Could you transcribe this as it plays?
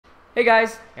Hey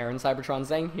guys, Aaron Cybertron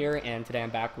Zeng here, and today I'm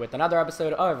back with another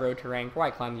episode of Road to Rank, where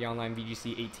I climb the online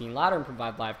VGC 18 ladder and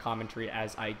provide live commentary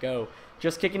as I go.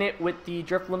 Just kicking it with the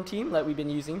Drifloom team that we've been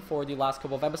using for the last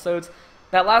couple of episodes.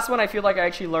 That last one, I feel like I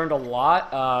actually learned a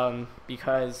lot,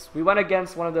 because we went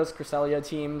against one of those Cresselia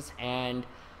teams, and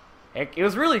it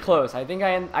was really close. I think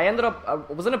I ended up, I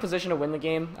was in a position to win the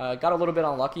game, got a little bit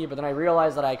unlucky, but then I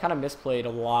realized that I kind of misplayed a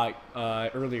lot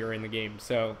earlier in the game,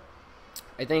 so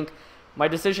I think my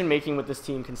decision making with this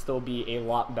team can still be a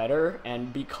lot better,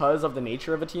 and because of the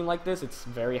nature of a team like this, it's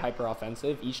very hyper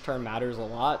offensive. Each turn matters a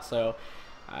lot, so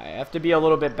I have to be a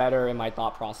little bit better in my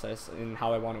thought process in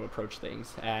how I want to approach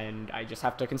things, and I just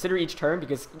have to consider each turn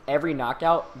because every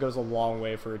knockout goes a long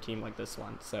way for a team like this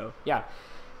one. So yeah,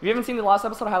 if you haven't seen the last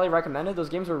episode, I highly recommend it. Those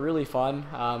games were really fun.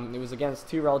 It was against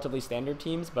two relatively standard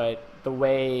teams, but the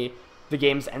way the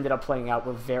games ended up playing out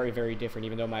were very, very different,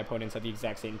 even though my opponents had the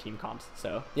exact same team comps.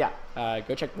 So yeah,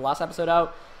 go check the last episode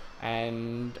out.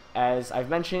 And as I've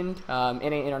mentioned, NA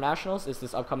Internationals is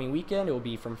this upcoming weekend. It will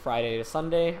be from Friday to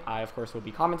Sunday. I, of course, will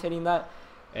be commentating that.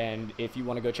 And if you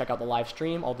want to go check out the live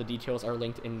stream, all the details are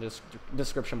linked in the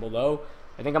description below.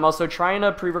 I think I'm also trying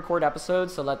to pre-record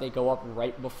episodes so that they go up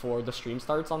right before the stream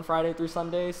starts on Friday through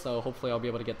Sunday. So hopefully I'll be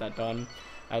able to get that done,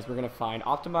 as we're going to find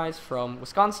Optimize from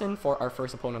Wisconsin for our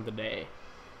first opponent of the day.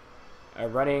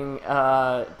 Running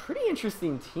pretty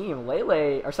interesting team.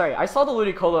 Lele, or sorry, I saw the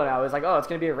Ludicolo and I was like, oh, it's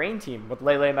going to be a rain team with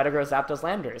Lele, Metagross, Zapdos,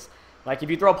 Landers. Like, if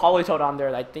you throw Politoed on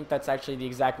there, I think that's actually the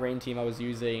exact rain team I was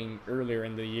using earlier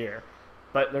in the year.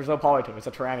 But there's no Politoed, it's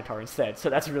a Tyranitar instead, so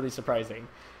that's really surprising.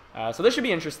 So this should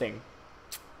be interesting.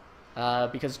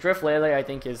 Because Drift Lele, I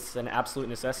think, is an absolute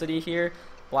necessity here.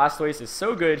 Blastoise is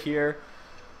so good here.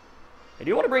 I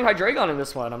do want to bring Hydreigon in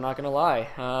this one, I'm not going to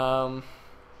lie.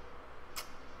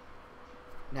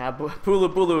 Nah,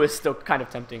 Bulu is still kind of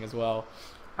tempting as well.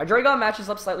 Hydreigon matches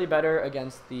up slightly better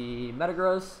against the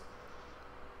Metagross.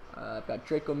 I've got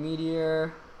Draco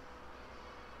Meteor.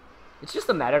 It's just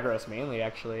the Metagross mainly,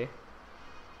 actually.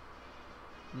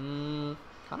 Kind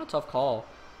of tough call.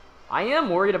 I am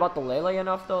worried about the Lele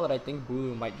enough, though, that I think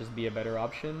Bulu might just be a better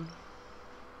option.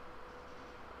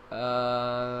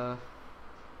 I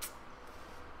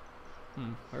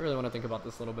really want to think about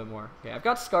this a little bit more. Okay, I've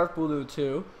got Scarf Bulu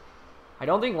too. I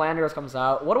don't think Landorus comes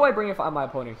out. What do I bring if I'm my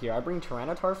opponent here? I bring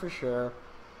Tyranitar for sure.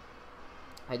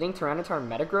 I think Tyranitar,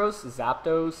 Metagross,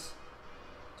 Zapdos.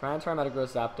 Tyranitar,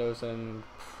 Metagross, Zapdos, and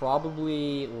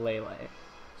probably Lele.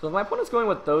 So if my opponent's going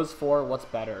with those four, what's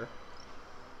better?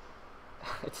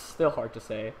 It's still hard to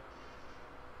say.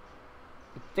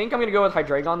 I think I'm going to go with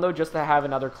Hydreigon, though, just to have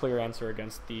another clear answer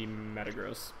against the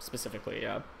Metagross, specifically,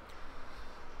 yeah.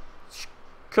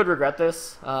 Could regret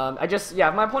this. If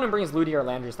my opponent brings Ludi or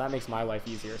Landers, that makes my life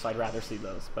easier, so I'd rather see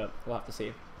those, but we'll have to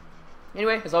see.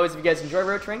 Anyway, as always, if you guys enjoy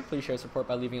Road to Rank, please show support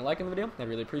by leaving a like in the video. I'd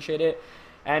really appreciate it.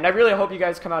 And I really hope you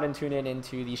guys come out and tune in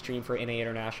into the stream for NA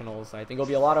Internationals. I think it'll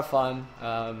be a lot of fun.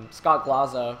 Scott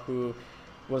Glaza, who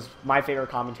was my favorite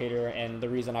commentator, and the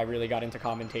reason I really got into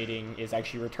commentating, is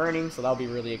actually returning, so that'll be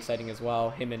really exciting as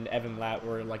well. Him and Evan Latt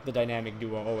were like the dynamic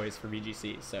duo always for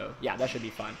VGC, so yeah, that should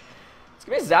be fun. It's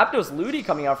going to be Zapdos Ludi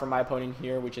coming out from my opponent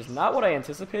here, which is not what I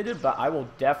anticipated, but I will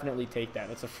definitely take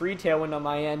that. It's a free Tailwind on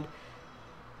my end,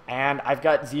 and I've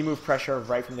got Z-move pressure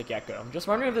right from the get-go. I'm just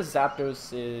wondering if this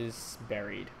Zapdos is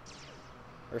buried.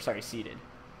 Or, sorry, seeded.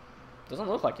 Doesn't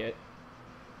look like it.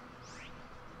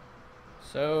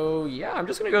 So, yeah, I'm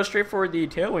just going to go straight for the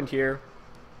Tailwind here,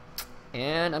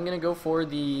 and I'm going to go for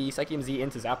the Psychium Z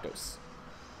into Zapdos.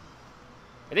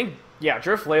 I think, yeah,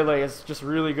 Drift Lele is just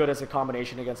really good as a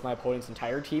combination against my opponent's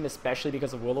entire team, especially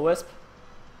because of Will-O-Wisp.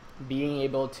 Being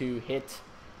able to hit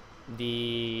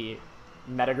the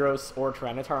Metagross or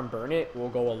Tyranitar and burn it will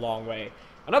go a long way.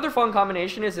 Another fun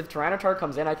combination is if Tyranitar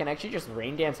comes in, I can actually just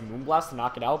Rain Dance and Moonblast to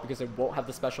knock it out because it won't have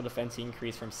the special defense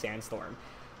increase from Sandstorm.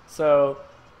 So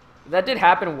that did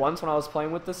happen once when I was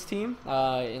playing with this team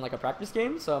in like a practice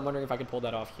game, so I'm wondering if I could pull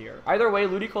that off here. Either way,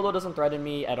 Ludicolo doesn't threaten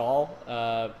me at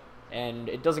all. And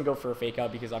it doesn't go for a fake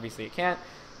out because obviously it can't.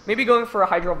 Maybe going for a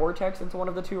Hydro Vortex into one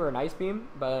of the two or an Ice Beam,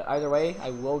 but either way, I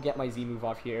will get my Z move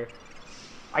off here.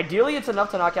 Ideally, it's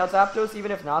enough to knock out Zapdos,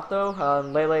 even if not, though.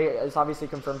 Lele is obviously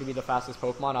confirmed to be the fastest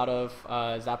Pokemon out of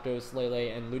Zapdos,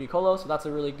 Lele, and Ludicolo, so that's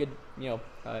a really good,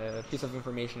 piece of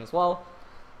information as well.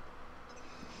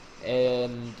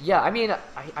 And yeah, I mean,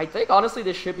 I think honestly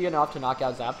this should be enough to knock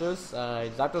out Zapdos.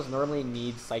 Zapdos normally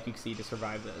needs Psychic Seed to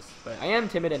survive this, but I am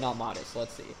timid and not modest, so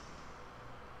let's see.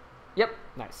 Yep,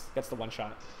 nice. Gets the one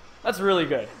shot. That's really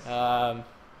good.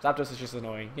 Zapdos is just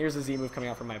annoying. Here's the Z move coming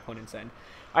out from my opponent's end.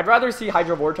 I'd rather see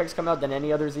Hydro Vortex come out than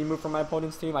any other Z move from my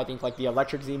opponent's team. I think like the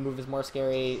Electric Z move is more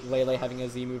scary. Lele having a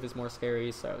Z move is more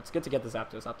scary, so it's good to get the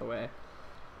Zapdos out the way.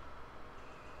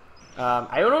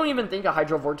 I don't even think a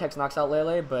Hydro Vortex knocks out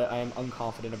Lele, but I am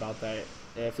unconfident about that.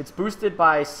 If it's boosted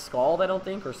by Scald, I don't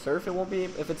think, or Surf, it won't be.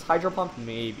 If it's Hydro Pump,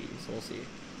 maybe, so we'll see.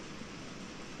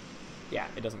 Yeah,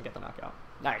 it doesn't get the knockout.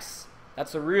 Nice.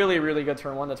 That's a really, really good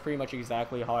turn 1. That's pretty much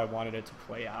exactly how I wanted it to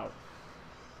play out.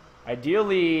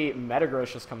 Ideally,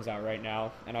 Metagross just comes out right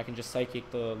now, and I can just Psychic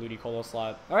the Ludicolo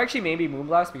slot. Or actually, maybe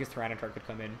Moonblast, because Tyranitar could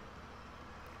come in.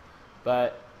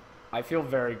 But I feel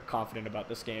very confident about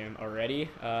this game already,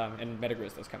 and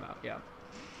Metagross does come out, yeah.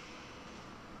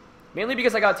 Mainly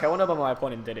because I got Tailwind up, but my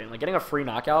opponent didn't. Like, getting a free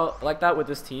knockout like that with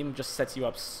this team just sets you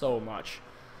up so much.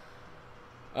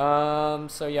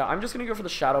 So yeah, I'm just going to go for the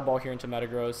Shadow Ball here into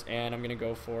Metagross, and I'm going to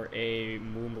go for a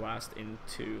Moonblast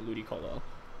into Ludicolo.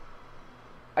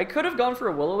 I could have gone for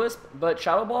a Will-O-Wisp, but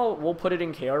Shadow Ball will put it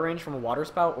in KO range from a Water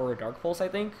Spout or a Dark Pulse, I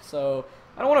think. So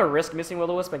I don't want to risk missing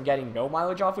Will-O-Wisp and getting no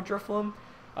mileage off with Drifloon.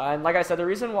 And like I said, the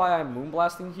reason why I'm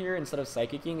Moonblasting here instead of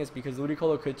Psychicking is because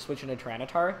Ludicolo could switch into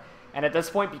Tyranitar. And at this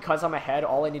point, because I'm ahead,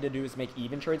 all I need to do is make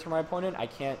even trades for my opponent. I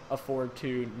can't afford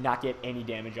to not get any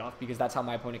damage off, because that's how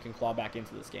my opponent can claw back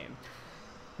into this game.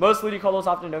 Most Ludicolos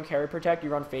often don't carry Protect. You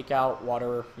run Fake Out,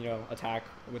 Water, attack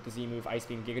with the Z move, Ice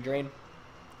Beam, Giga Drain,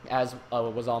 as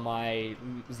was on my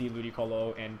Z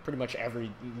Ludicolo and pretty much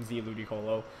every Z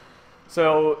Ludicolo.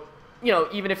 So,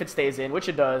 even if it stays in, which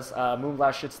it does,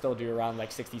 Moonblast should still do around like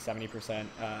 60-70%.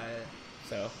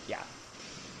 So, yeah.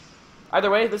 Either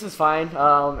way, this is fine,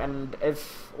 and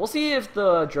we'll see if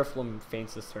the Drifloon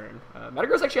faints this turn.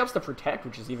 Metagross actually helps to Protect,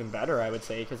 which is even better, I would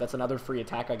say, because that's another free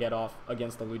attack I get off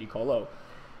against the Ludicolo.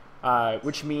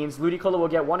 Which means Ludicolo will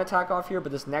get one attack off here,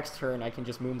 but this next turn I can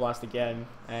just Moonblast again.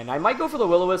 And I might go for the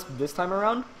Will-O-Wisp this time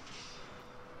around.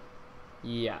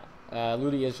 Yeah,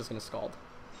 Ludi is just going to Scald.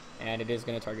 And it is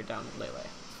going to target down Lele.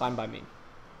 It's fine by me.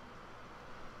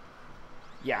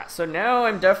 Yeah, so now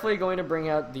I'm definitely going to bring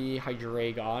out the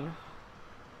Hydreigon.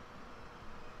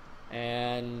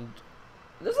 And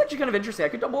this is actually kind of interesting. I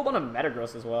could double up on a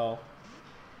Metagross as well.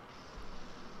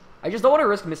 I just don't want to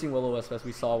risk missing Will-O-Wisp, as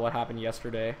we saw what happened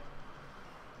yesterday.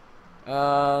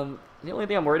 The only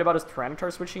thing I'm worried about is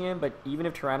Tyranitar switching in, but even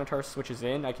if Tyranitar switches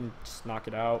in, I can just knock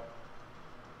it out.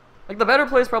 Like, the better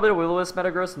play is probably the Will-O-Wisp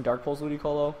Metagross and Dark Pulse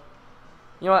Ludicolo.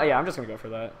 You know what? Yeah, I'm just going to go for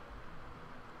that.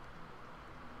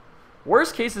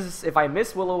 Worst case is if I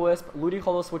miss Will-O-Wisp,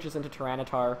 Ludicolo switches into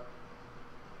Tyranitar,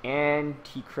 and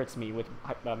he crits me with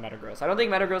Metagross. I don't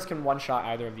think Metagross can one-shot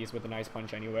either of these with an Ice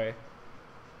Punch anyway.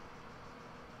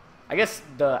 I guess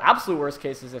the absolute worst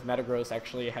case is if Metagross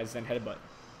actually has Zen Headbutt,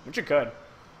 which it could.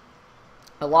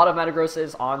 A lot of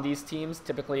Metagrosses on these teams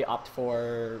typically opt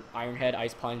for Iron Head,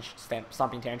 Ice Punch,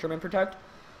 Stomping Tantrum, and Protect.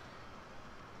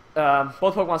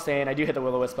 Both Pokemon stay in. I do hit the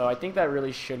Will-O-Wisp, though. I think that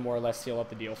really should more or less seal up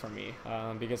the deal for me,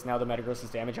 because now the Metagross's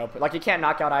damage output... Like, it can't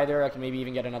knock out either. I can maybe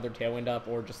even get another Tailwind up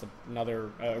or just another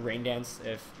Rain Dance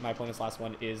if my opponent's last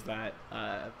one is that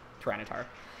Tyranitar.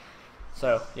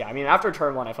 So, yeah, I mean, after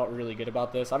turn 1, I felt really good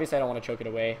about this. Obviously, I don't want to choke it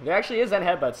away. There actually is Zen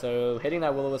Headbutt, so hitting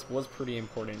that Will-O-Wisp was pretty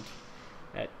important.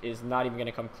 That is not even going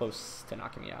to come close to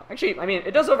knocking me out. Actually, I mean,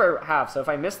 it does over half, so if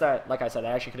I missed that, like I said,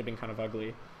 that actually could have been kind of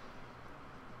ugly.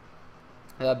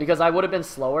 Because I would have been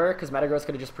slower, because Metagross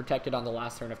could have just protected on the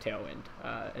last turn of Tailwind.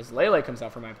 As Lele comes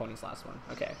out for my opponent's last one.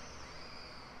 Okay.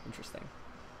 Interesting.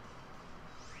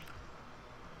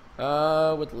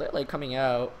 With Lele coming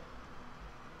out,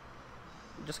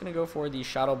 I'm just going to go for the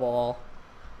Shadow Ball.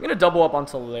 I'm going to double up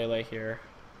onto Lele here.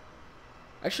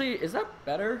 Actually, is that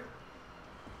better?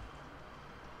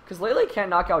 Because Lele can't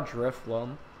knock out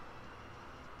Drifloon.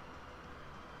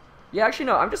 Yeah, actually,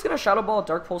 no. I'm just going to Shadow Ball,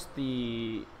 Dark Pulse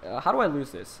the... how do I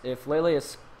lose this? If Lele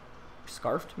is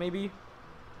Scarfed, maybe?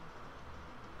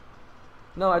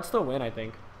 No, I'd still win, I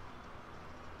think.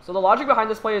 So the logic behind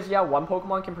this play is, yeah, one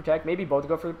Pokemon can Protect. Maybe both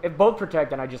go for... If both Protect,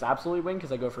 then I just absolutely win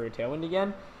because I go for a Tailwind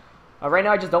again. Right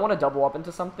now, I just don't want to double up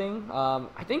into something.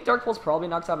 I think Dark Pulse probably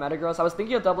knocks out Metagross. I was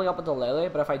thinking of doubling up into Lele,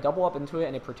 but if I double up into it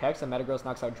and it Protects and Metagross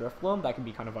knocks out Drifloon, that can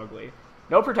be kind of ugly.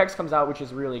 No Protects comes out, which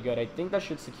is really good. I think that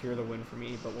should secure the win for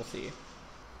me, but we'll see.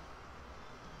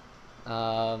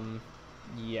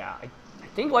 Yeah, I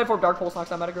think Life Orb Dark Pulse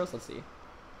knocks out Metagross. Let's see.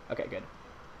 Okay, good.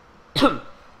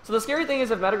 So the scary thing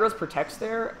is if Metagross Protects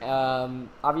there,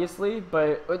 obviously,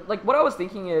 but like what I was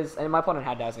thinking is, and my opponent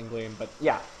had Dazzling Gleam, but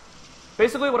yeah.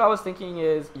 Basically, what I was thinking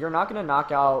is, you're not going to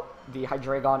knock out the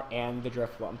Hydreigon and the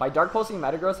Drifloon. By Dark Pulsing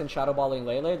Metagross and Shadow Balling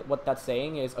Lele, what that's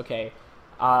saying is, okay,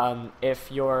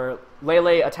 if your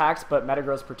Lele attacks but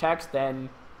Metagross protects, then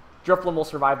Drifloon will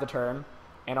survive the turn.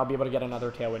 and I'll be able to get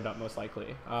another Tailwind up most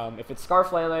likely. If it's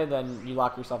Scarf Lele, then you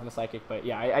lock yourself in a Psychic, but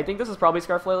yeah, I think this is probably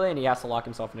Scarf Lele, and he has to lock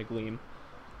himself in a Gleam.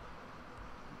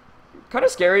 Kind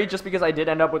of scary just because I did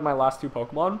end up with my last 2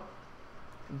 Pokemon,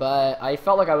 but I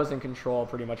felt like I was in control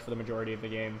pretty much for the majority of the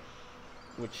game,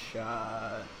 which,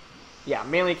 yeah,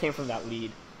 mainly came from that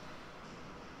lead.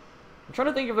 I'm trying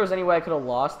to think if there's any way I could have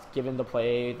lost given the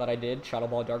play that I did, Shadow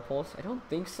Ball, Dark Pulse. I don't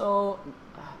think so.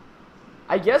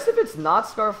 I guess if it's not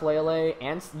Scarf Lele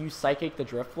and you Psychic the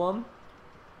Drifloom,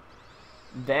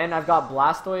 then I've got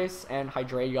Blastoise and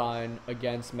Hydreigon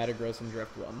against Metagross and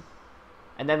Drifloom.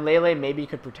 And then Lele maybe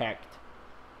could protect.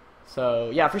 So,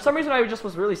 yeah, for some reason I just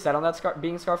was really set on that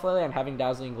being Scarf Lele and having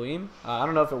Dazzling Gleam. I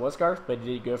don't know if it was Scarf, but it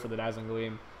did go for the Dazzling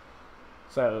Gleam.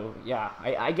 So, yeah,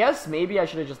 I guess maybe I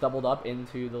should have just doubled up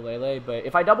into the Lele, but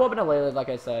if I double up into Lele, like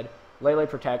I said, Lele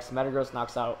protects, Metagross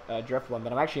knocks out Drifloom,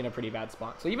 then I'm actually in a pretty bad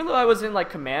spot. So even though I was in, like,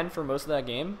 command for most of that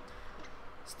game,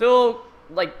 still,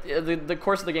 like, the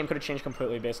course of the game could have changed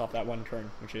completely based off that one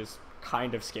turn, which is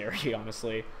kind of scary,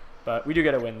 honestly. But we do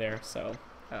get a win there, so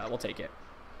we'll take it.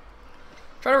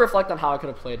 Trying to reflect on how I could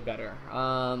have played better.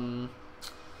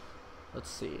 Let's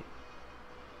see.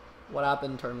 What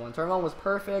happened turn 1? Turn 1 was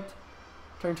perfect.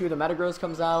 Turn 2, the Metagross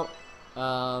comes out.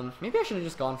 Maybe I should have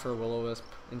just gone for a Will-O-Wisp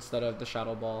instead of the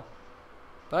Shadow Ball.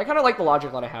 But I kind of like the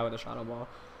logic that I have with the Shadow Ball.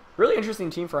 Really interesting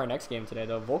team for our next game today,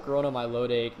 though. Volcarona,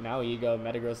 Milotic, now Ego,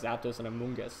 Metagross, Zapdos, and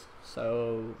Amoonguss.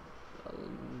 So,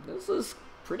 this is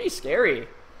pretty scary.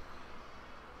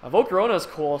 Volcarona is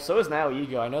cool, so is now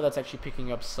Ego. I know that's actually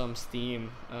picking up some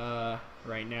steam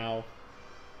right now.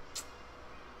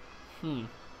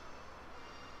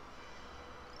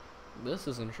 This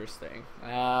is interesting.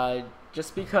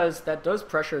 Just because that does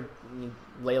pressure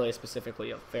Lele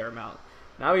specifically a fair amount.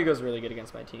 Now Ego's really good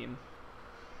against my team.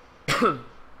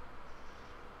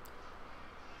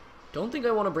 Don't think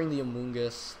I want to bring the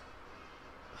Amoonguss.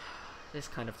 It's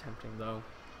kind of tempting, though.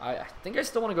 I think I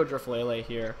still want to go Driflele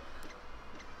here.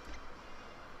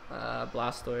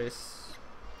 Blastoise.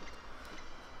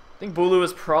 I think Bulu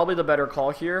is probably the better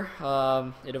call here.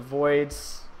 It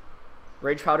avoids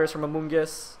Rage Powders from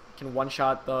Amoonguss. Can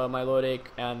one-shot the Milotic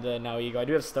and the now Ego. I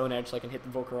do have Stone Edge, so I can hit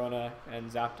the Volcarona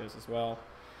and Zapdos as well.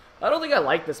 I don't think I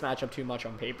like this matchup too much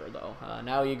on paper, though.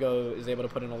 Now Ego is able to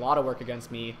put in a lot of work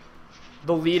against me.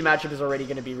 The lead matchup is already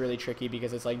going to be really tricky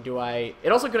because it's like, do I...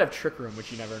 It also could have Trick Room,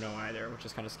 which you never know either, which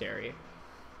is kind of scary.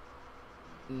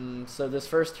 So this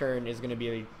first turn is going to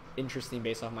be interesting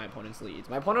based off my opponent's leads.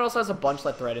 My opponent also has a bunch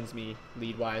that threatens me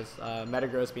lead-wise.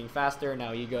 Metagross being faster,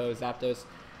 now Ego, Zapdos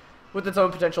with its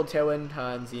own potential Tailwind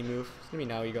and Z-move. It's going to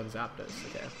be now Ego and Zapdos.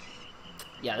 Okay.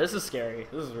 Yeah, this is scary.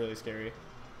 This is really scary.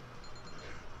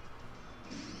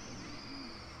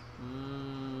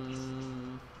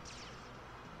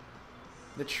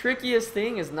 The trickiest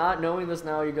thing is not knowing this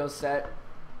now Ego set.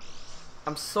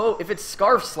 I'm so... If it's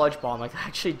Scarf Sludge Bomb, I can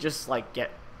actually just, like,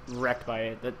 get wrecked by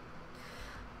it. That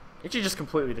actually just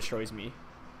completely destroys me.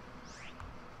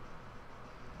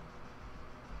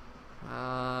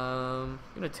 I'm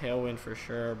gonna Tailwind for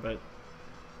sure, but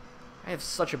I have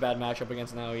such a bad matchup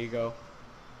against now Ego.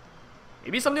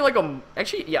 Maybe something like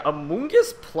actually, yeah,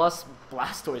 Amoonguss plus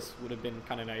Blastoise would have been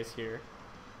kind of nice here.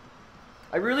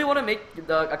 I really want to make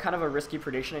a kind of a risky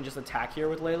prediction and just attack here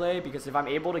with Lele, because if I'm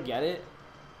able to get it,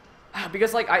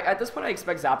 because like at this point I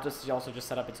expect Zapdos to also just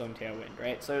set up its own Tailwind,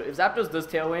 right? So if Zapdos does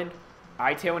Tailwind,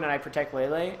 I Tailwind and I protect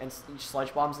Lele, and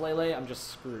Sludge Bombs Lele, I'm just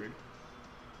screwed.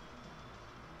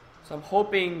 So I'm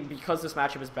hoping, because this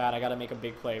matchup is bad, I gotta make a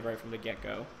big play right from the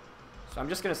get-go. So I'm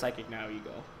just gonna Psychic now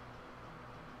Ego.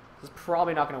 This is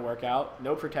probably not gonna work out.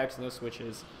 No protects, no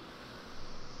switches.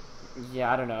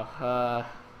 Yeah, I don't know. I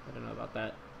don't know about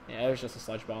that. Yeah, it was just a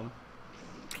Sludge Bomb.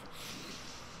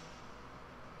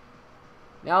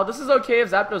 Now, this is okay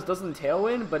if Zapdos doesn't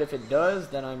Tailwind, but if it does,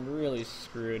 then I'm really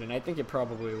screwed, and I think it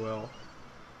probably will.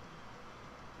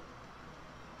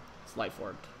 It's Life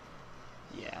Orbed.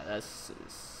 Yeah, this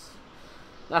is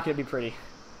not going to be pretty.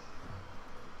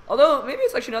 Although, maybe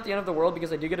it's actually not the end of the world,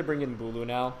 because I do get to bring in Bulu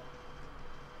now.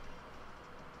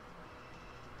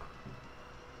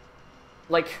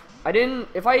 Like,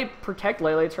 if I protect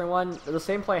Lele turn 1, the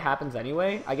same play happens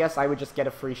anyway. I guess I would just get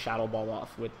a free Shadow Ball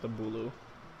off with the Bulu.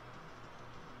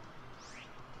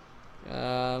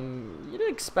 You'd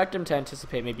expect him to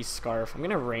anticipate maybe Scarf. I'm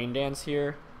going to Rain Dance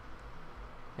here.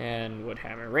 And Wood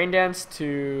Hammer. Rain Dance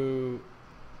to...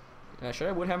 should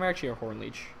I Wood Hammer actually or Horn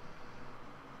Leech?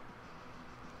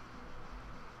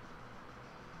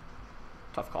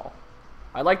 Tough call.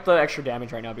 I like the extra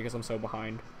damage right now because I'm so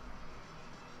behind.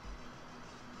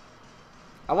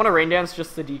 I want to Rain Dance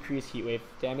just to decrease Heat Wave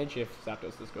damage if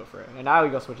Zapdos does go for it. And now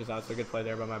Ego switches out, so good play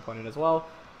there by my opponent as well.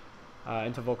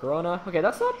 Into Volcarona. Okay,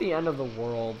 that's not the end of the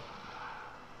world.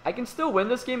 I can still win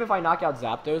this game if I knock out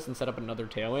Zapdos and set up another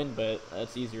Tailwind, but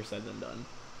that's easier said than done.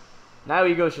 Now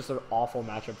Ego is just an awful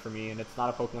matchup for me, and it's not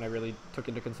a Pokemon I really took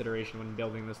into consideration when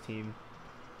building this team.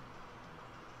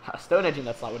 Stone Edging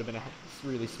that slot would have been a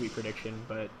really sweet prediction,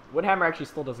 but Woodhammer actually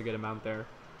still does a good amount there.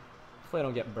 Hopefully I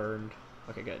don't get burned.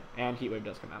 Okay, good. And Heat Wave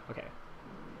does come out. Okay.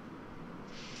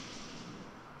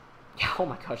 Yeah, oh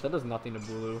my gosh, that does nothing to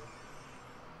Bulu.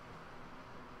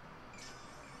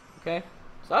 Okay,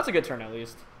 so that's a good turn at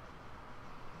least.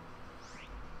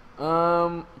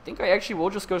 I think I actually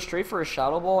will just go straight for a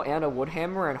Shadow Ball and a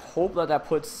Woodhammer and hope that that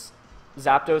puts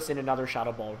Zapdos in another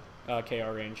Shadow Ball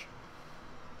KO range.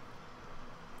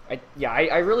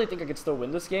 I really think I could still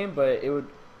win this game, but it would...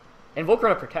 And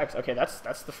Volcarona protects. Okay, that's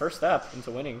the first step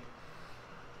into winning.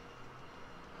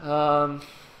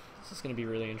 This is going to be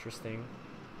really interesting.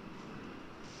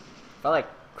 If I, like,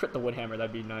 crit the Woodhammer,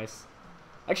 that'd be nice.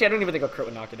 Actually, I don't even think a crit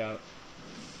would knock it out.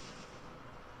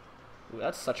 Ooh,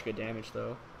 that's such good damage,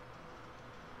 though.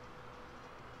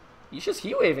 He's just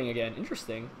Heat Waving again.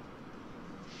 Interesting.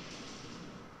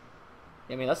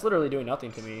 I mean, that's literally doing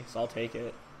nothing to me, so I'll take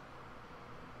it.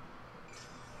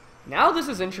 Now this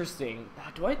is interesting.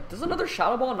 Does another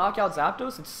Shadow Ball knock out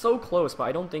Zapdos? It's so close, but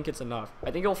I don't think it's enough.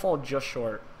 I think it'll fall just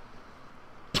short.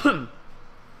 I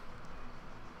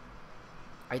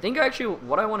think actually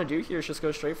what I want to do here is just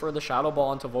go straight for the Shadow Ball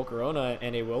onto Volcarona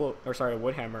and a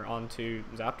Woodhammer onto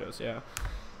Zapdos, yeah.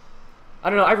 I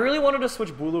don't know, I really wanted to switch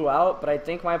Bulu out, but I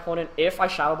think my opponent, if I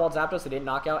Shadow Balled Zapdos, it didn't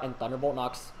knock out, and Thunderbolt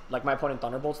knocks, like my opponent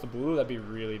Thunderbolts the Bulu, that'd be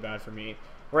really bad for me.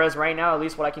 Whereas right now, at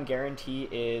least what I can guarantee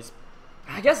is,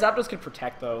 I guess Zapdos could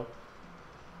protect though.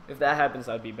 If that happens,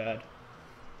 that'd be bad.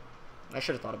 I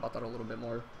should have thought about that a little bit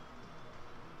more.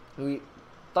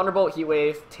 Thunderbolt, Heat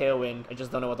Wave, Tailwind, I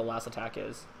just don't know what the last attack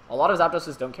is. A lot of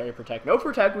Zapdoses don't carry Protect. No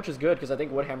Protect, which is good, because I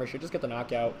think Woodhammer should just get the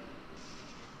knockout.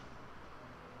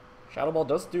 Shadow Ball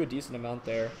does do a decent amount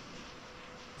there.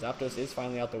 Zapdos is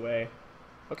finally out the way.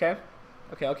 Okay.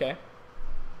 Okay.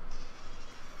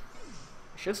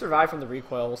 Should survive from the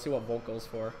recoil. We'll see what Volt goes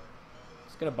for.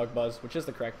 It's gonna Bug Buzz, which is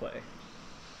the correct play.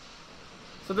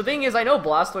 So the thing is, I know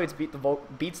Blastoise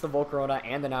beats the Volcarona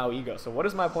and the now Ego. So what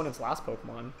is my opponent's last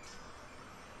Pokemon?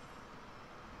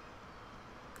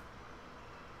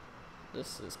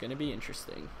 This is gonna be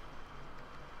interesting.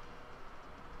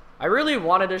 I really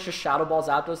wanted to just Shadow Ball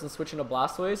Zapdos and switch into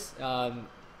Blastoise.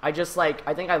 I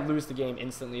think I lose the game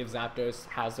instantly if Zapdos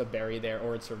has a berry there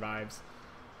or it survives.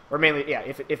 Or mainly, yeah,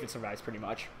 if it survives pretty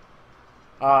much.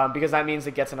 Because that means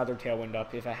it gets another Tailwind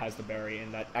up if it has the berry,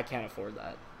 and that I can't afford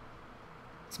that.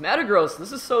 It's Metagross.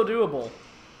 This is so doable.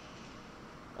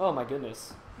 Oh my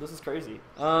goodness. This is crazy.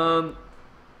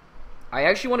 I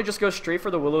actually want to just go straight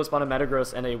for the Will-O-Wisp on a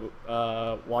Metagross and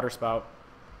a Water Spout.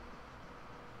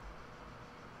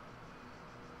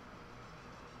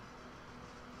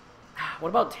 What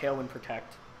about Tailwind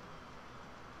Protect?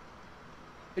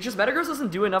 It's just Metagross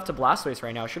doesn't do enough to Blastoise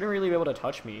right now. It shouldn't really be able to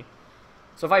touch me.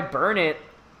 So if I burn it...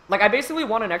 Like, I basically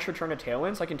want an extra turn to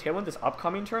Tailwind, so I can Tailwind this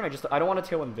upcoming turn. I don't want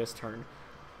to Tailwind this turn.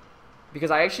 Because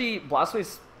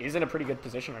Blastoise is in a pretty good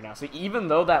position right now. So even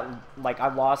though that, like,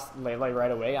 I lost Lele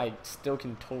right away, I still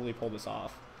can totally pull this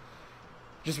off.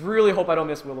 Just really hope I don't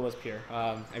miss Will-O-Wisp here.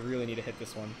 I really need to hit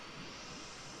this one.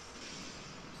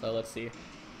 So let's see.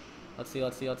 Let's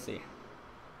see.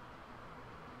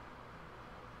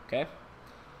 Okay.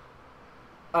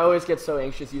 I always get so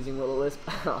anxious using Will-O-Wisp.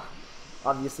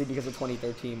 Obviously because of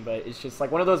 2013, but it's just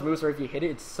like one of those moves where if you hit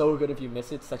it, it's so good. If you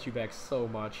miss it, sets you back so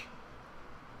much.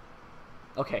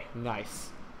 Okay, nice.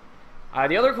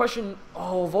 The other question...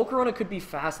 Oh, Volcarona could be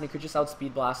fast, and it could just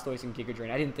outspeed Blastoise and Giga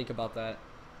Drain. I didn't think about that.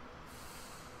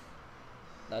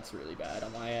 That's really bad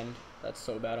on my end. That's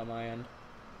so bad on my end.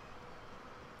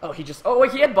 Oh, he just... Oh,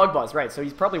 wait, he had Bug Buzz, right, so he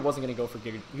probably wasn't going to go for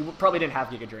Giga... He probably didn't have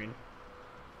Giga Drain.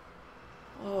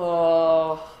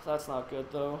 Oh, that's not good,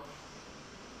 though.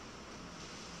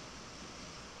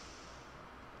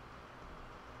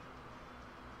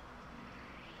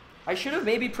 I should have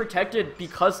maybe protected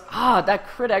because... that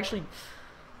crit actually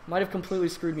might have completely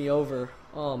screwed me over.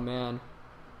 Oh, man.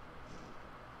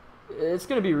 It's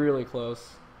going to be really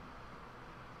close.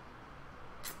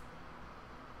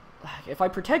 If I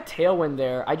protect Tailwind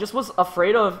there, I just was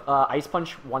afraid of Ice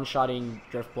Punch one-shotting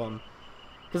Drifblim.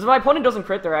 Because if my opponent doesn't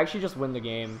crit there, I actually just win the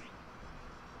game.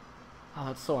 Oh,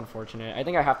 that's so unfortunate. I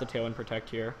think I have to Tailwind Protect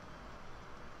here.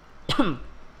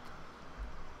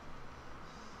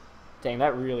 Dang,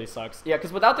 that really sucks. Yeah,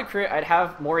 because without the crit, I'd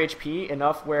have more HP,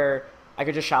 enough where I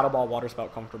could just Shadow Ball Water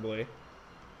Spout comfortably.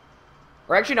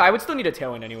 Or actually, no, I would still need a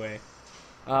Tailwind anyway.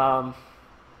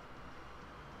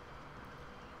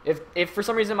 If for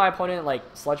some reason my opponent, like,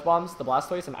 Sludge Bombs the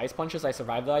Blastoise and Ice Punches, I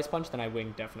survive the Ice Punch, then I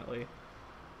wing, definitely.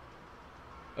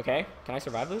 Okay, can I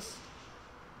survive this?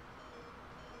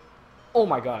 Oh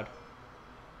my god.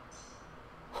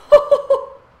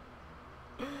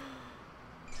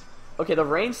 Okay, the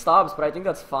rain stops, but I think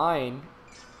that's fine.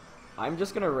 I'm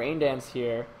just gonna Rain Dance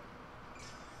here.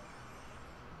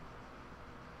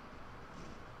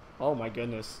 Oh my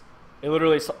goodness. It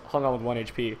literally hung on with 1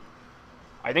 HP.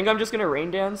 I think I'm just gonna Rain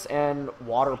Dance and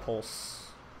Water Pulse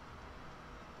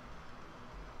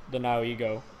the Now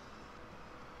Ego.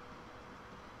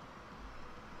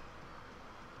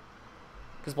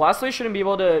 Because Blastoise shouldn't be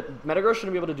able to... Metagross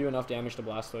shouldn't be able to do enough damage to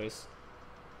Blastoise.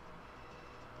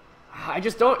 I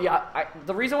just don't... Yeah,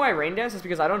 the reason why I Rain Dance is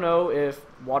because I don't know if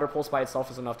Water Pulse by itself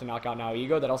is enough to knock out Now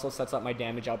Ego. That also sets up my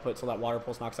damage output so that Water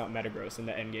Pulse knocks out Metagross in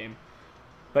the endgame.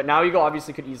 But Now Ego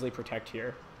obviously could easily protect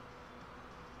here.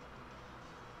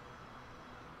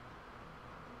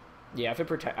 Yeah, if it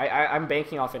protect... I'm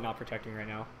banking off it not protecting right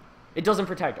now. It doesn't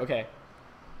protect. Okay.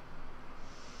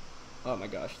 Oh my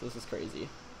gosh, this is crazy.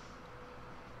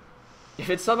 If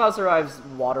it somehow survives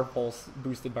Water Pulse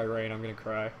boosted by Rain, I'm gonna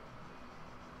cry.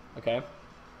 Okay.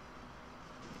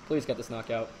 Please get this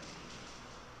knockout.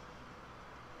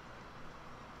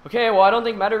 Okay, well I don't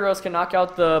think Metagross can knock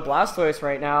out the Blastoise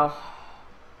right now.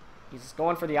 He's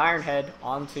going for the Iron Head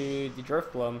onto the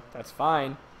Drifbloom. That's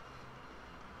fine.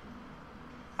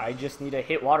 I just need to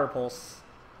hit Water Pulse.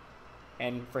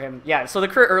 And for him... Yeah, so the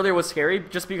crit earlier was scary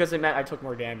just because it meant I took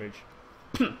more damage.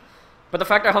 But the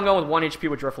fact I hung on with 1 HP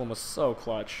with Drifloon was so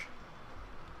clutch.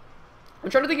 I'm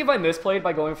trying to think if I misplayed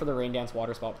by going for the Rain Dance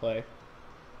Water Spout play.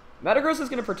 Metagross is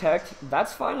going to protect.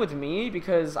 That's fine with me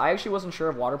because I actually wasn't sure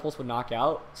if Water Pulse would knock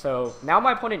out. So now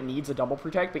my opponent needs a double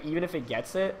protect, but even if it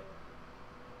gets it,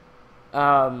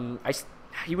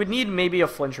 he would need maybe a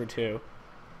flinch or two.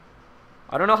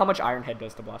 I don't know how much Iron Head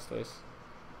does to Blastoise.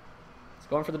 It's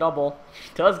going for the double. He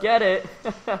does get it.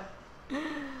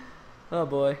 Oh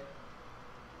boy.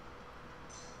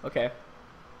 Okay.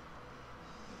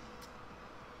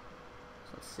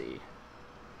 So let's see.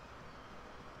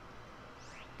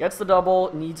 Gets the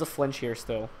double, needs a flinch here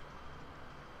still.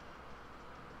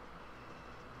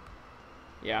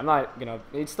 Yeah, I'm not gonna...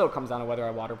 It still comes down to whether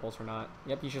I Water Pulse or not.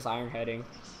 Yep, he's just Iron Heading.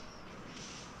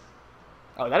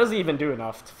 Oh, that doesn't even do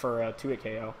enough for a 2-hit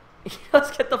KO. He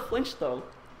does get the flinch though.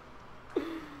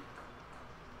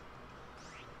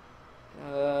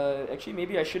 Actually,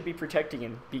 maybe I should be protecting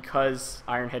him because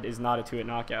Iron Head is not a 2-hit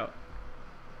knockout.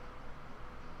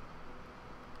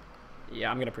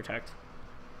 Yeah, I'm gonna protect.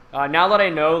 Now that I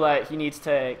know that he needs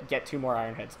to get 2 more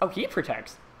Iron Heads. Oh, he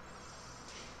protects.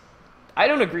 I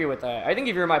don't agree with that. I think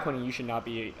if you're my opponent, you should not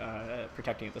be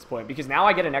protecting at this point because now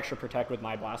I get an extra protect with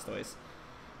my Blastoise.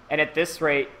 And at this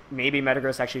rate, maybe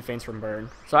Metagross actually faints from burn.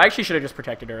 So I actually should have just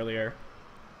protected earlier.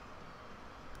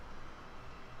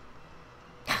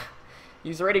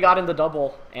 He's already gotten the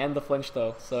double and the flinch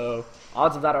though, so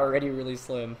odds of that are already really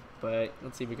slim. But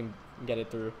let's see if we can get it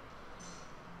through.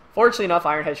 Fortunately enough,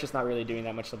 Iron Head's just not really doing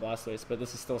that much to Blastoise, but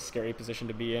this is still a scary position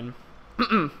to be in.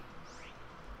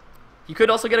 He could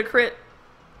also get a crit.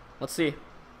 Let's see.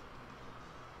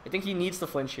 I think he needs to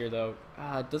flinch here though.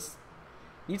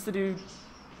 Needs to do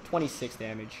 26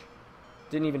 damage.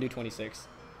 Didn't even do 26.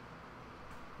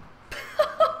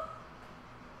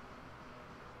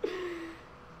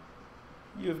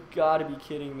 You've got to be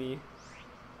kidding me.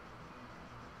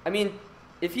 I mean,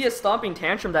 if he has Stomping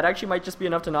Tantrum, that actually might just be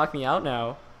enough to knock me out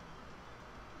now.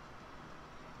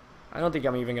 I don't think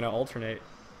I'm even going to alternate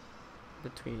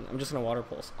between... I'm just going to Water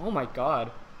Pulse. Oh my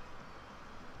god.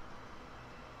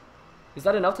 Is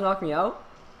that enough to knock me out?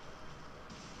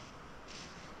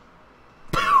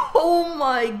 Oh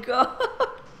my god.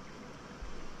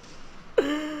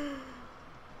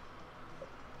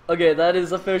 Okay, that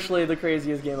is officially the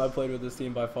craziest game I've played with this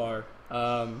team by far.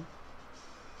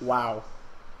 Wow.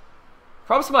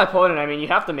 Props to my opponent. I mean, you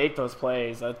have to make those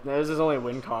plays. This is only a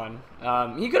win con.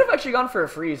 He could have actually gone for a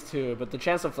freeze too, but the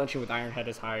chance of flinching with Iron Head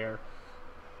is higher.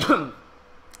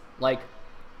 Like,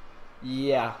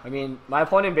 yeah. I mean, my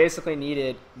opponent basically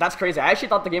needed... That's crazy. I actually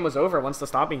thought the game was over once the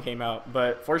Stomping came out,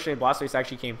 but fortunately Blastoise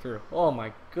actually came through. Oh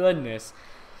my goodness.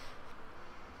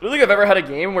 I don't think I've ever had a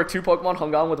game where 2 Pokemon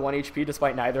hung on with 1 HP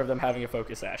despite neither of them having a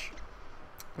Focus Sash.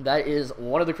 That is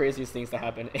one of the craziest things to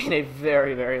happen in a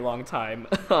very, very long time.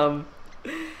 I'm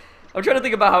trying to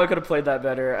think about how I could have played that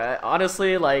better.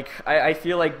 Honestly, like, I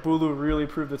feel like Bulu really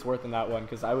proved its worth in that one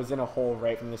because I was in a hole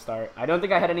right from the start. I don't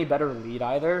think I had any better lead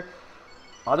either.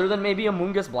 Other than maybe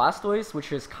Amoonguss Blastoise,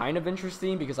 which is kind of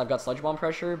interesting because I've got Sludge Bomb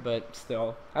pressure, but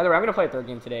still. Either way, I'm going to play a third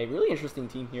game today. Really interesting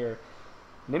team here.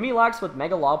 Mimilax with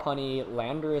Mega Lopunny,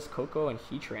 Landorus, Koko, and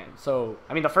Heatran. So,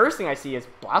 I mean, the first thing I see is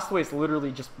Blastoise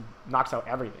literally just knocks out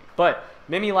everything. But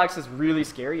Mimilax is really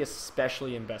scary,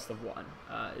 especially in Best of 1.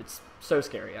 It's so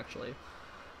scary, actually.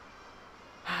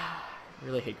 I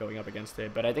really hate going up against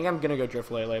it, but I think I'm going to go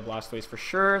Drifloon, Blastoise for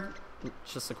sure.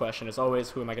 It's just the question, as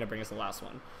always, who am I going to bring as the last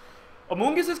one?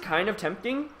 Amoonguss is kind of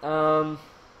tempting,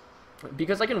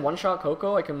 because I can one-shot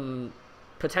Koko, I can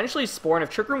potentially Spore, and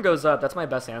if Trick Room goes up, that's my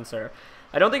best answer.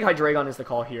 I don't think Hydreigon is the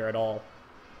call here at all.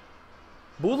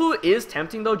 Bulu is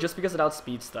tempting, though, just because it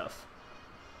outspeeds stuff.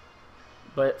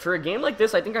 But for a game like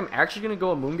this, I think I'm actually going to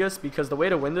go Amoonguss, because the way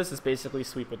to win this is basically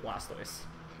sweep with Blastoise.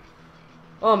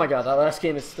 Oh my god, that last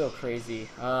game is still crazy.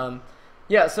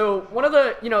 Yeah, so one of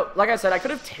the, like I said, I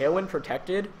could have Tailwind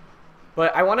protected,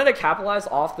 but I wanted to capitalize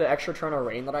off the extra turn of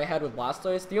rain that I had with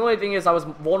Blastoise. The only thing is I was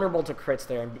vulnerable to crits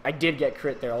there, and I did get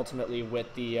crit there ultimately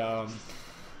with the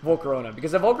Volcarona.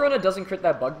 Because if Volcarona doesn't crit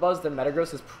that Bug Buzz, then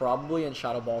Metagross is probably in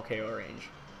Shadow Ball KO range.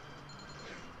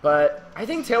 But I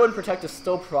think Tailwind Protect is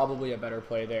still probably a better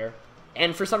play there.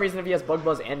 And for some reason, if he has Bug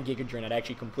Buzz and Giga Drain, I'd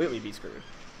actually completely be screwed.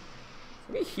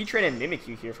 Maybe Heatran and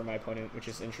Mimikyu here for my opponent, which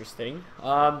is interesting.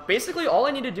 Basically, all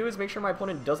I need to do is make sure my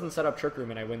opponent doesn't set up Trick Room,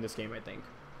 and I win this game, I think.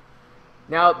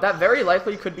 Now, that very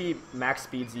likely could be Max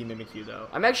Speed Z Mimikyu, though.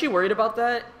 I'm actually worried about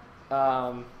that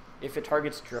if it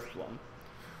targets Drifloon.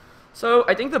 So,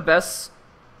 I think the best...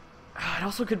 it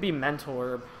also could be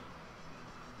Mentorb.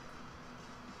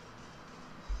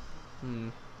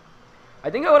 I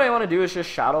think what I want to do is just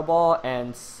Shadow Ball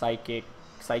and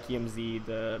Psychium Z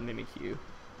the Mimikyu.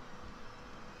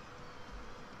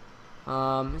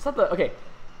 Is that the... Okay.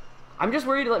 I'm just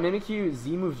worried that Mimikyu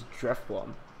Z moves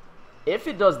Drifloon. If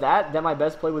it does that, then my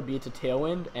best play would be to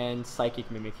Tailwind and Psychic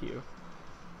Mimikyu.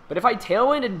 But if I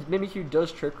Tailwind and Mimikyu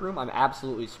does Trick Room, I'm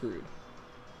absolutely screwed.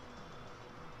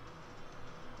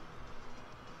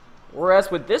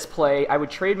 Whereas with this play, I would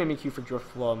trade Mimikyu for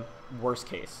Drifloon, worst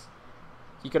case.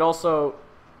 He could also...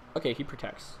 Okay, he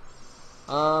protects.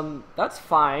 That's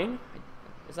fine.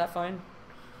 Is that fine?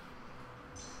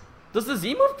 Does the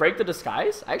Z move break the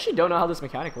disguise? I actually don't know how this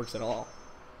mechanic works at all.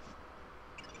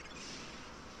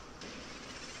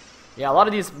 Yeah, a lot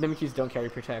of these Mimikyus don't carry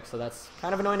Protect, so that's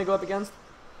kind of annoying to go up against.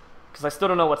 Because I still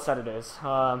don't know what set it is.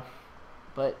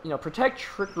 But, Protect,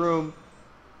 Trick Room,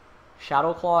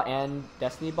 Shadow Claw, and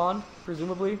Destiny Bond,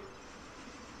 presumably.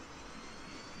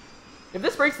 If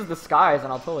this breaks the disguise,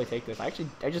 then I'll totally take this. I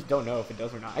just don't know if it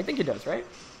does or not. I think it does, right?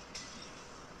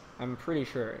 I'm pretty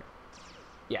sure.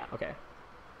 Yeah, okay.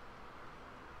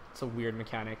 It's a weird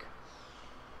mechanic.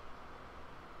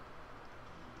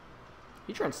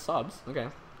 Heatran subs. Okay.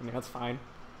 I mean, that's fine.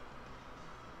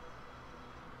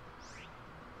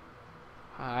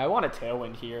 I want a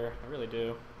Tailwind here. I really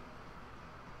do.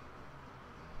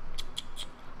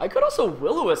 I could also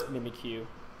Will-O-Wisp Mimikyu.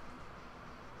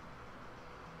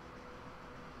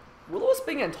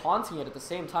 Will-O-Wisping and taunting it at the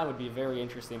same time would be very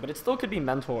interesting, but it still could be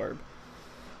Mentorb.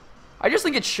 I just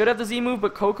think it should have the Z move,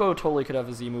 but Koko totally could have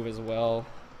a Z move as well.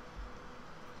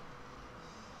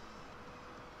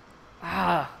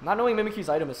 Not knowing Mimikyu's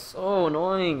item is so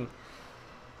annoying.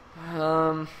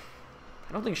 I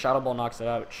don't think Shadow Ball knocks it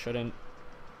out. It shouldn't.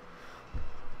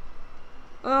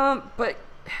 But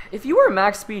if you were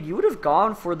max speed, you would have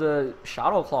gone for the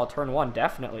Shadow Claw turn 1,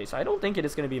 definitely. So I don't think it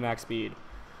is going to be max speed.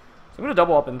 So I'm going to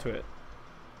double up into it.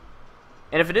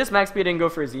 And if it is max speed and go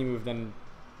for a Z move, then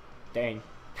dang.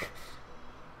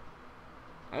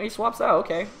 And he swaps out,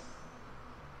 okay.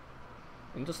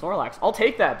 Into Snorlax. I'll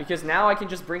take that, because now I can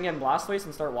just bring in Blastoise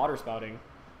and start Water Spouting.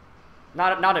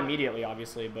 Not immediately,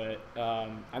 obviously, but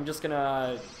I'm just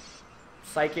gonna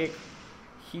Psychic,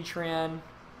 Heatran.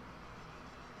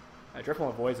 Drifloon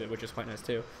avoids it, which is quite nice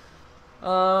too.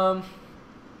 Yeah,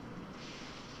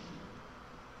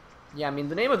 I mean,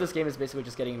 the name of this game is basically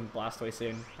just getting Blastoise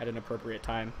in at an appropriate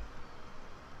time.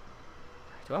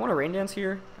 Do I want a Rain Dance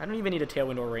here? I don't even need a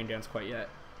Tailwind or a Rain Dance quite yet.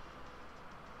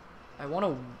 I want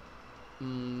a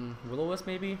Will-O-Wisp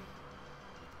maybe?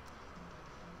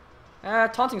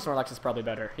 Taunting Snorlax is probably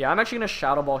better. Yeah, I'm actually going to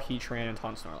Shadow Ball Heatran and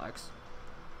Taunt Snorlax.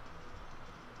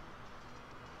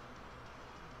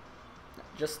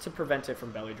 Just to prevent it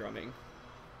from belly drumming.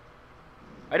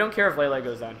 I don't care if Lele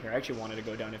goes down here. I actually wanted to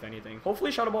go down if anything.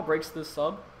 Hopefully Shadow Ball breaks this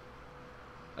sub.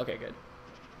 Okay, good.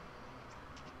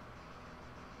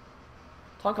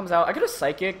 Taunt comes out. I could have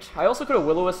Psychicked. I also could have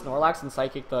Will-O-Wisp Snorlax and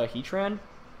Psychic the Heatran.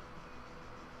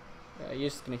 Yeah, you're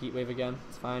just going to Heat Wave again.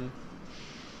 It's fine.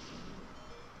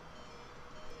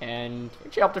 And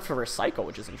actually opted for Recycle,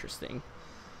 which is interesting.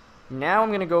 Now I'm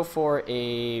going to go for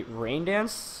a Rain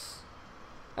Dance.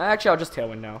 Actually, I'll just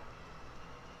Tailwind now.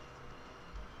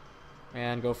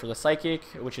 And go for the Psychic,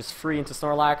 which is free into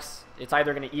Snorlax. It's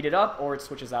either going to eat it up or it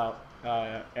switches out,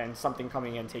 and something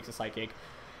coming in takes a Psychic.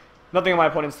 Nothing on my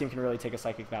opponent's team can really take a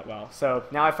Psychic that well. So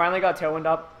now I finally got Tailwind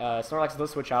up. Snorlax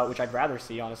does switch out, which I'd rather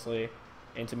see, honestly,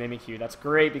 into Mimikyu. That's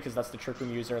great because that's the Trick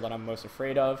Room user that I'm most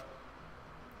afraid of.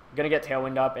 I'm going to get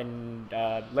Tailwind up, and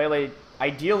Lele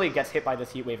ideally gets hit by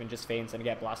this Heat Wave and just feints and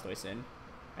get Blastoise in.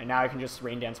 And now I can just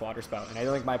Rain Dance Water Spout, and I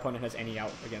don't think my opponent has any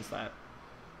out against that.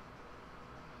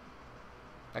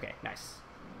 Okay, nice.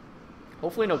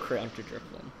 Hopefully no crit onto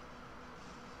Drifloon.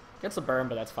 Gets a burn,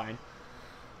 but that's fine.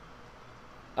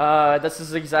 This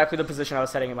is exactly the position I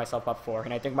was setting myself up for,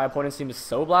 and I think my opponent's team is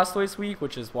so Blastoise weak,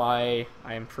 which is why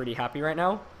I am pretty happy right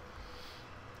now.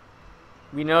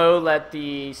 We know that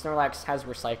the Snorlax has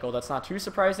Recycle. That's not too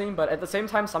surprising, but at the same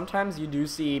time, sometimes you do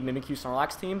see Mimikyu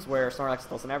Snorlax teams where Snorlax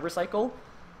doesn't have Recycle.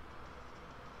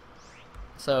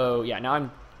 So, yeah, now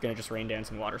I'm going to just Rain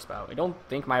Dance and Water Spout. I don't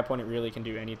think my opponent really can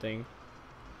do anything.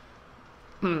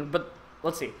 But,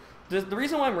 let's see. The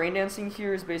reason why I'm Rain Dancing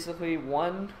here is basically,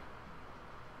 one,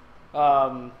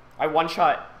 I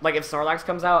one-shot, like, if Snorlax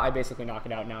comes out, I basically knock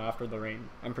it out now after the rain.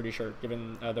 I'm pretty sure,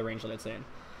 given the range that it's in.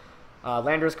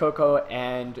 Landorus, Coco,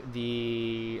 and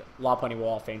the Lopunny will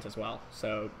all faint as well.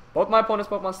 So, both my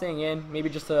opponent's Pokemon staying in, maybe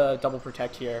just a double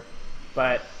protect here,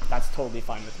 but that's totally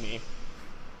fine with me.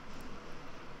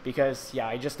 Because, yeah,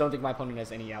 I just don't think my opponent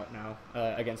has any out now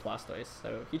against Blastoise.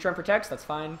 So, Heatran protects, that's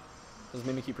fine. Does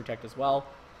Mimikyu protect as well?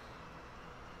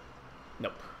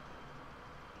 Nope.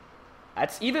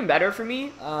 That's even better for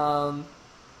me.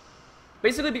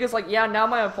 Basically because, like, yeah, now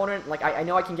my opponent, like, I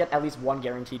know I can get at least one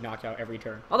guaranteed knockout every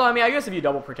turn. Although, I mean, I guess if you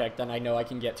double protect, then I know I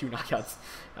can get 2 knockouts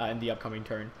in the upcoming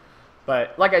turn.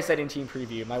 But, like I said in Team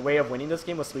Preview, my way of winning this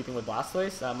game was sweeping with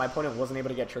Blastoise. My opponent wasn't able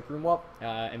to get Trick Room up,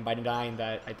 and by denying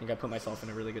that, I think I put myself in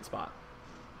a really good spot.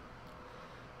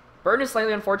 Burn is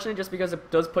slightly unfortunate just because it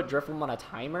does put Drifloon on a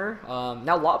timer.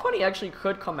 Now, Lopunny actually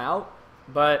could come out,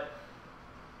 but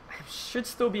I should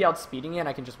still be outspeeding it, and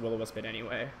I can just Will-O-Wisp it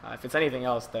anyway. If it's anything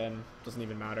else, then it doesn't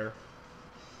even matter.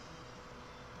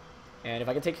 And if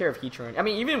I can take care of Heatran, I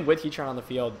mean, even with Heatran on the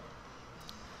field,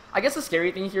 I guess the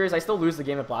scary thing here is I still lose the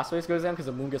game if Blastoise goes down because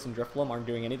the Moongus and Drifloon aren't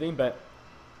doing anything, but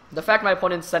the fact my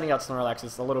opponent's sending out Snorlax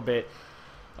is a little bit,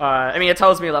 I mean, it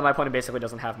tells me that my opponent basically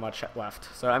doesn't have much left.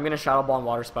 So I'm going to Shadow Ball and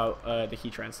Water Spout the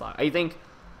Heatran slot. I think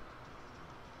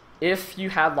if you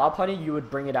had Lopunny, you would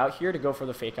bring it out here to go for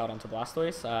the Fake Out onto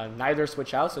Blastoise. Neither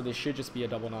switch out, so this should just be a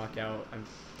double knockout. I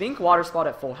think Water Spout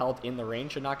at full health in the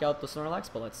range should knock out the Snorlax,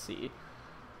 but let's see.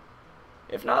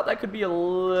 If not, that could be a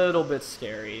little bit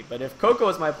scary. But if Coco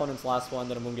is my opponent's last one,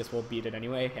 then Amoonguss will beat it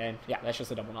anyway. And yeah, that's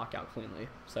just a double knockout cleanly.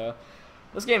 So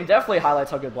this game definitely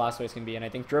highlights how good Blastoise can be. And I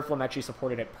think Drifloon actually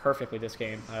supported it perfectly this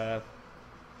game.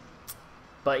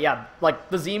 But yeah,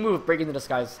 like the Z move, Breaking the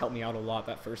Disguise, helped me out a lot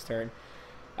that first turn.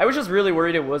 I was just really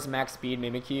worried it was max speed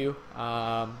Mimikyu.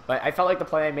 But I felt like the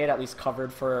play I made at least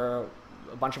covered for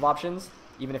a bunch of options,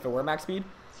 even if it were max speed.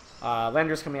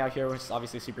 Landorus coming out here, which is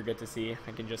obviously super good to see.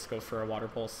 I can just go for a Water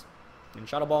Pulse and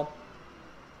Shadow Ball.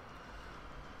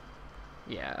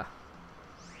 Yeah.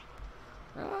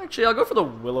 Actually, I'll go for the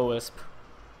Will-O-Wisp.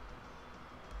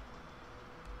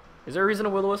 Is there a reason to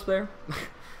Will-O-Wisp there?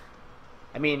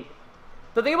 I mean,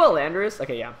 the thing about Landorus...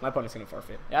 Okay, yeah, my opponent's going to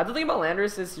forfeit. Yeah, the thing about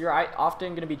Landorus is you're often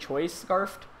going to be Choice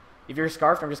Scarfed. If you're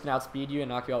Scarfed, I'm just going to outspeed you and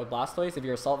knock you out with Blastoise. If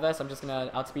you're Assault Vest, I'm just going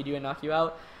to outspeed you and knock you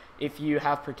out. If you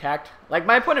have Protect, like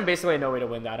my opponent basically had no way to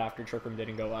win that after Trick Room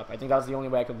didn't go up. I think that was the only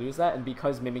way I could lose that, and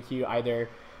because Mimikyu either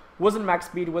wasn't max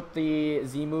speed with the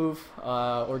Z move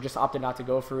or just opted not to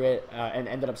go for it and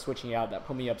ended up switching out, that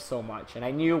put me up so much. And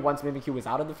I knew once Mimikyu was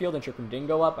out of the field and Trick Room didn't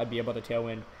go up, I'd be able to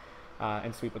Tailwind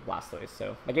and sweep with Blastoise.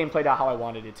 So my game played out how I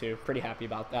wanted it to. Pretty happy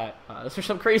about that. Those were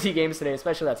some crazy games today,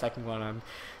 especially that second one. I'm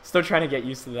still trying to get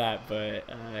used to that, but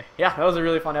yeah, that was a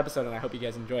really fun episode, and I hope you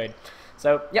guys enjoyed.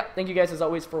 So, yeah, thank you guys as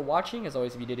always for watching. As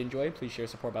always, if you did enjoy, please share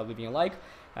support by leaving a like.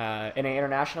 NA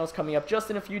International is coming up just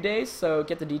in a few days, so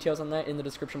get the details on that in the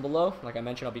description below. Like I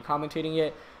mentioned, I'll be commentating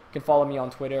it. You can follow me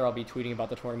on Twitter. I'll be tweeting about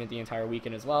the tournament the entire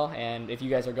weekend as well. And if you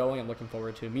guys are going, I'm looking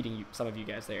forward to meeting some of you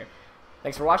guys there.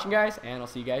 Thanks for watching, guys, and I'll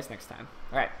see you guys next time.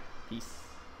 All right, peace.